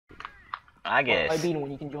I guess. I beat him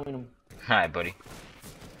when you can join him. Alright, buddy.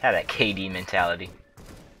 Have that KD mentality.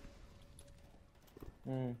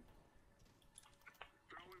 Mm.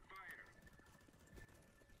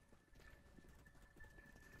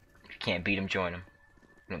 If you can't beat him, join him.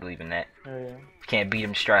 I don't believe in that. Oh yeah. If you can't beat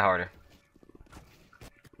him, just try harder.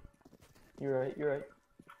 You're right. You're right.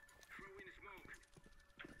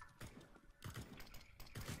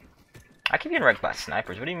 I keep getting wrecked by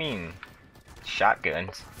snipers. What do you mean?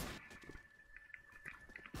 Shotguns.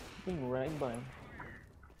 Being ragged by him.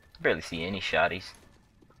 Barely see any shotties.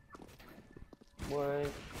 What?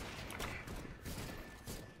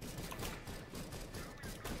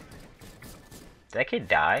 Did that kid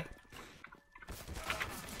die?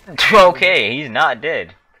 Okay, he's not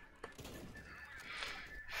dead.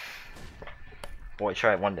 Boy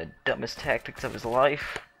tried one of the dumbest tactics of his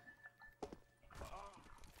life.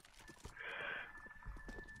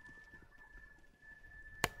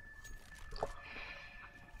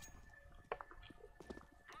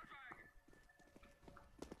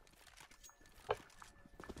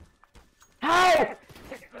 How?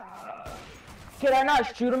 Could I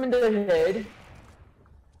not shoot him in the head? You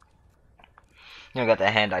don't got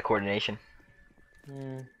that hand-eye coordination.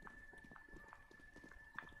 Hmm.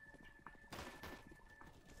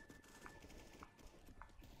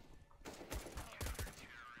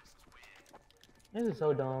 This is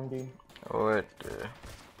so dumb, dude. What?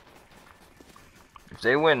 If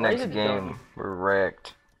they win Why is next it game, dumb? we're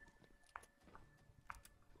wrecked.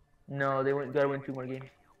 No, they gotta win 2 more games.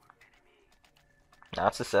 Now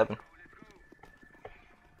it's a 7.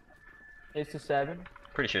 It's a 7.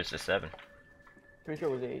 Pretty sure it's a 7. Pretty sure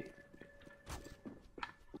it was 8.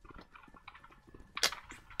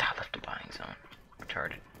 I left the buying zone.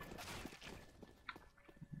 Retarded.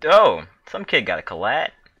 Oh, some kid got a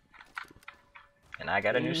collat. And I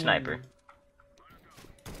got a new sniper.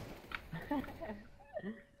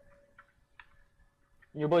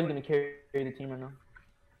 Your boy's gonna carry the team right now.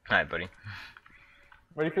 Alright, buddy.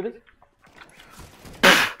 Ready for this?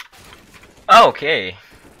 Okay.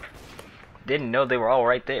 Didn't know they were all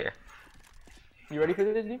right there. You ready for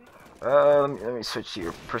this, dude? Let me switch to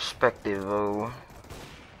your perspective. Oh.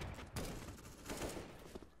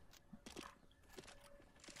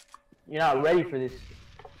 You're not ready for this.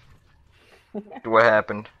 What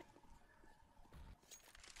happened?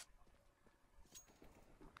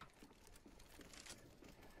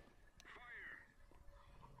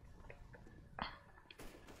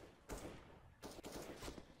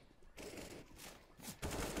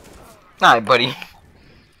 Alright, buddy.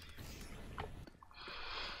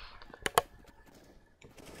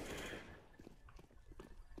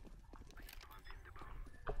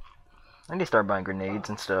 I need to start buying grenades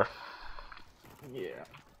and stuff. Yeah.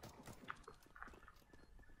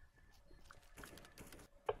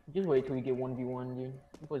 Just wait till we get 1v1, dude. Your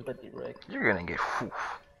boy's about to get wrecked. You're gonna get whew,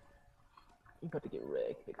 You're about to get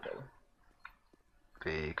wrecked, big fella.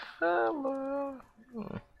 big fella.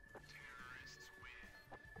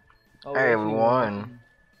 Oh, Hey, we actually, won.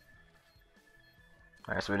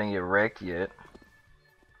 Alright, so we didn't get wrecked yet.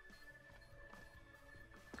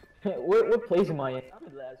 what place am I in? I'm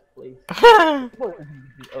in last place.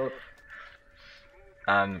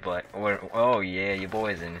 Oh, But oh yeah, your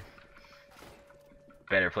boy's in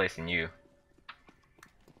better place than you.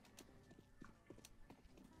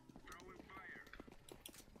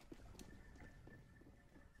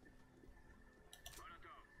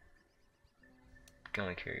 Can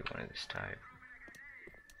only carry one of this type.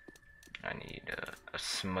 I need a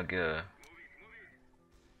smugger.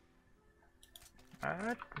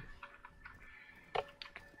 Alright.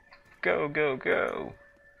 Go, go, go.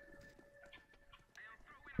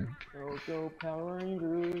 go Power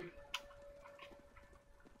Rangers.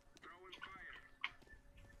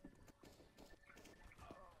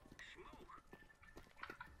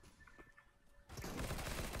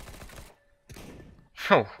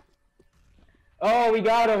 Oh. Oh, we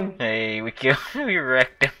got him. Hey, we killed we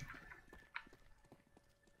wrecked him.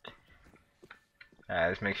 Alright,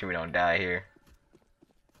 let's make sure we don't die here.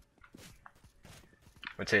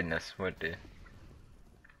 What's hitting us? What the?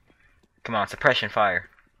 Come on, suppression fire.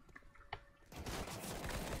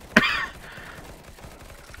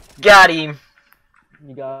 Got him!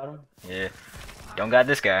 You got him. Yeah. Don't got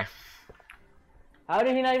this guy. How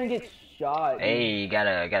did he not even get shot? Dude? Hey, got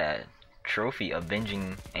a trophy,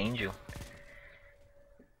 Avenging Angel.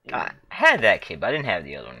 I had that kid, but I didn't have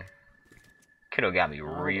the other one. Kid've got me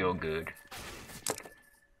real good.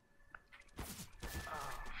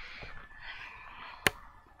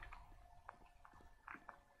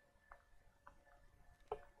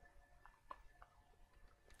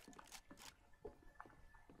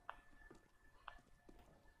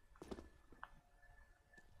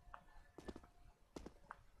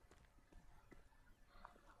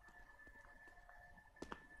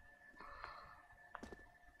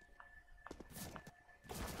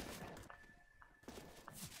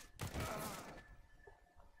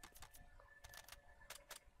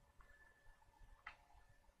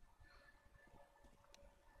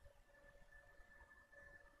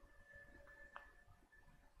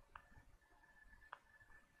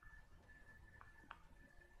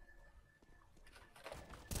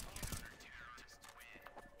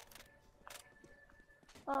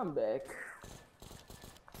 I'm back.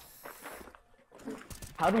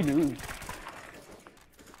 How do we lose?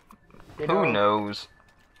 Who knows?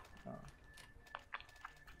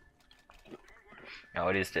 Oh,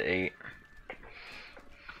 it is to 8.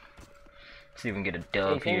 See if we can get a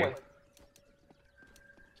dub Hey, here.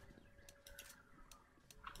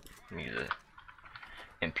 Use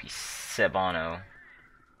a MP Sebano.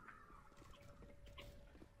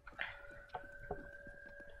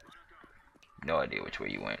 No idea which way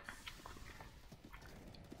you went.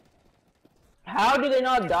 How do they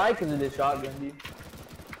not die because of this shotgun, dude?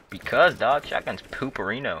 Because, dog, shotgun's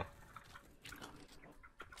pooperino.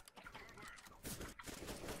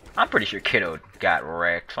 I'm pretty sure Kiddo got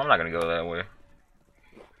wrecked, so I'm not gonna go that way.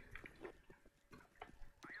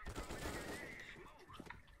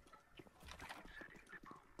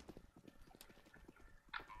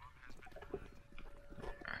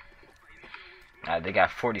 They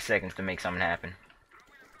got 40 seconds to make something happen.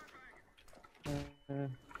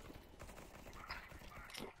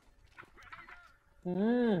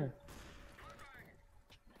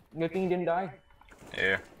 Good thing you didn't die.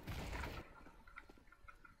 Yeah.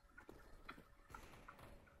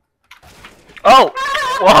 Oh!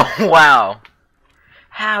 Whoa, wow.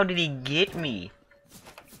 How did he get me?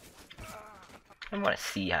 I want to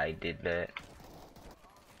see how he did that.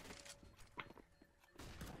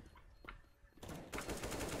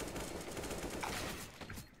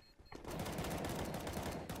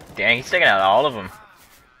 Dang, he's taking out all of them.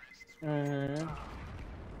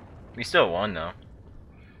 We still won, though.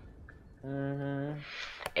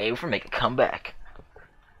 Hey, we're making a comeback.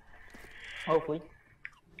 Hopefully.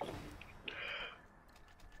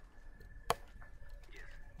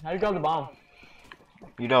 How do you drop the bomb?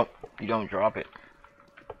 You don't drop it.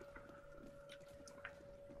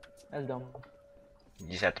 That's dumb. You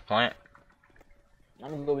just have to plant.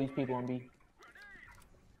 I'm gonna go with these people on B.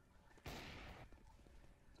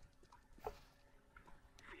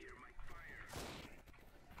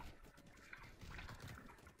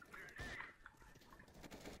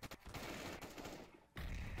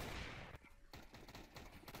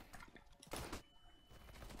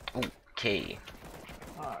 Okay.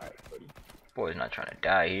 Alright, buddy. Boy's not trying to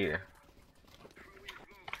die here.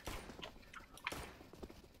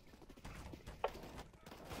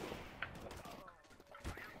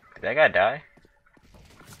 Did that guy die?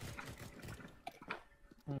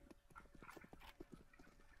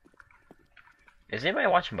 Is anybody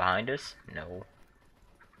watching behind us? No.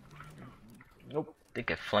 Nope. They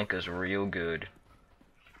could flank us real good.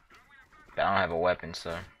 But I don't have a weapon,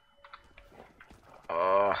 so.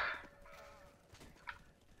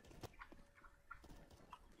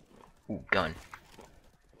 Ooh, gun.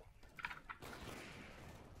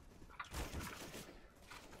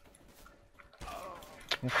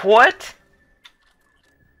 What?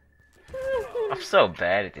 I'm so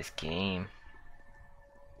bad at this game.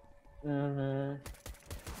 Oh,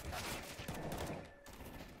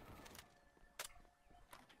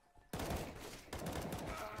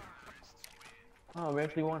 we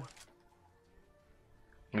actually won.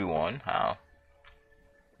 We won? How?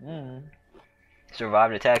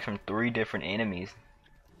 Survived attacks from 3 different enemies.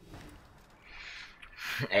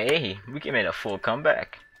 Hey, we can make a full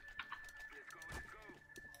comeback.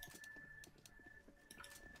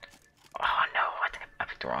 Oh no, I think I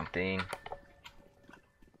picked the wrong thing.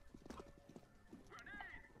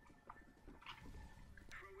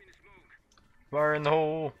 Fire in the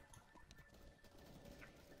hole.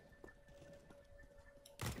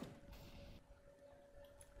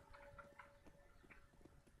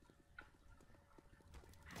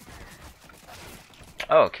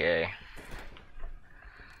 Okay.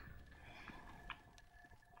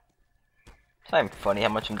 It's not even funny how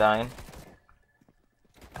much I'm dying.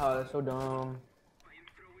 Oh, that's so dumb.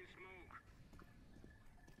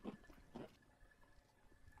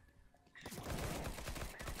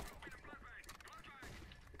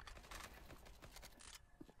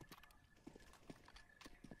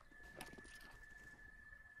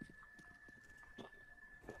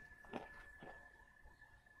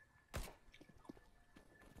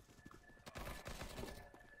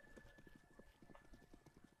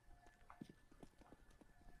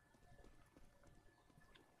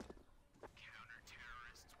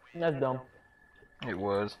 That's dumb. It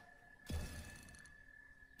was.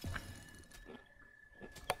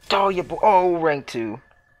 Oh, you rank 2.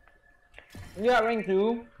 You got rank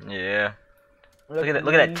 2. Yeah. Look at that.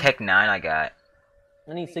 Look at that Tech 9 I got.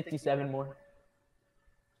 I need 67 more.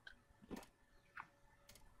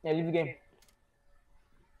 Yeah, leave the game.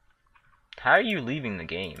 How are you leaving the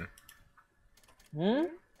game? Hmm?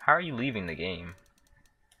 How are you leaving the game?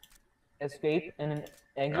 escape and then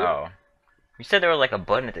exit. Oh. You said there was like a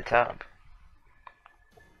button at the top.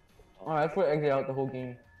 Oh, that's for exit out the whole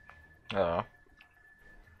game. Oh.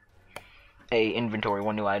 Hey, inventory,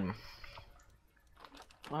 one new item.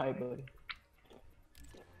 Alright, buddy.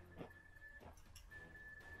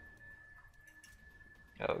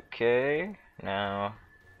 Okay, now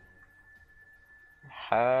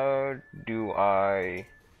how do I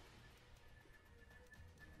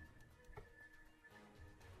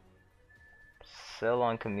sell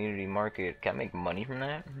on community market? Can I make money from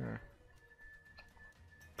that?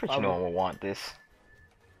 Pretty sure no one will want this.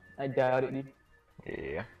 I doubt it, dude.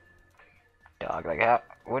 Yeah. Dog, like how,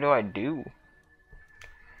 what do I do?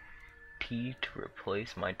 P to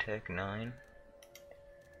replace my Tech 9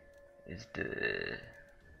 is the...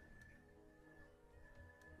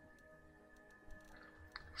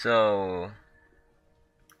 So,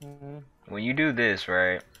 when you do this,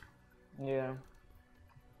 right? Yeah.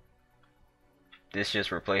 This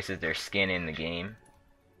just replaces their skin in the game.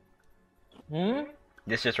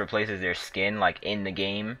 This just replaces their skin, like, in the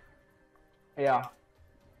game. Yeah.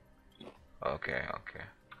 Okay, okay.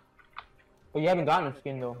 But you haven't gotten a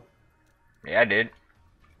skin, though. Yeah, I did.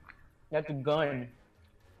 That's a gun.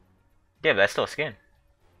 Yeah, but that's still a skin.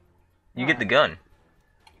 You get the gun.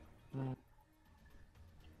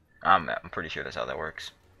 I'm pretty sure that's how that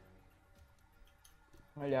works.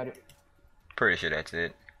 I doubt it. Pretty sure that's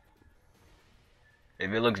it.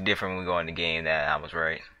 If it looks different when we go in the game, that I was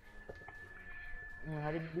right.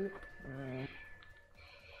 How did you do it?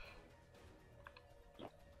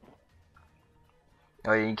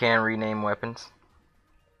 Oh, yeah, you can rename weapons.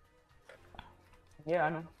 Yeah, I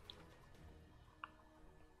know.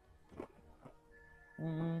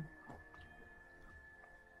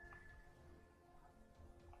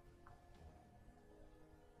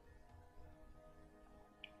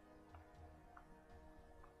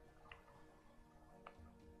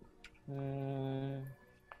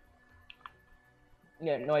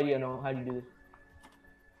 Yeah, no idea, no, how do you do this?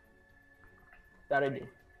 That I did.